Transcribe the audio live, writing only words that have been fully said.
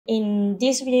In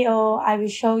this video, I will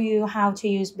show you how to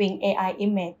use Bing AI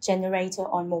image generator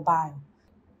on mobile.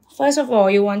 First of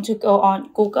all, you want to go on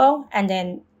Google and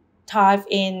then type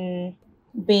in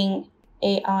Bing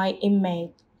AI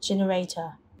image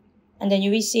generator. And then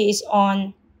you will see it's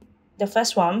on the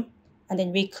first one, and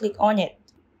then we click on it.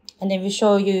 And then we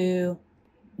show you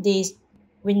this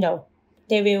window.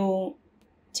 They will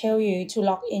tell you to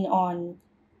log in on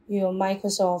your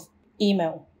Microsoft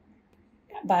email,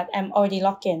 but I'm already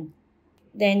logged in.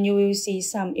 Then you will see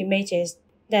some images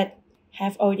that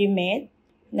have already made.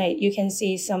 Like you can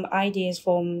see some ideas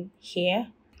from here.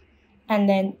 And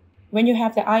then when you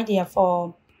have the idea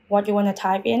for what you want to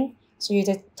type in, so you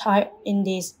just type in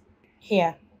this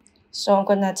here. So I'm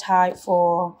gonna type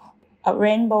for a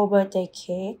rainbow birthday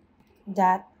cake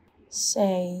that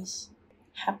says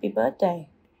happy birthday.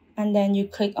 And then you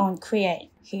click on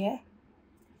create here.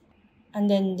 And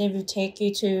then they will take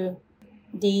you to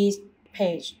this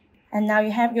page. And now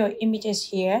you have your images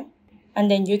here. And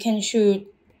then you can choose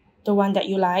the one that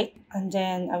you like. And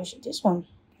then I will choose this one.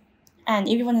 And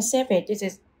if you want to save it, you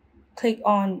just click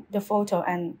on the photo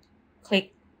and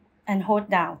click and hold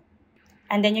down.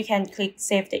 And then you can click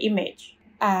save the image.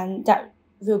 And that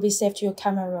will be saved to your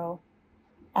camera roll.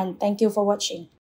 And thank you for watching.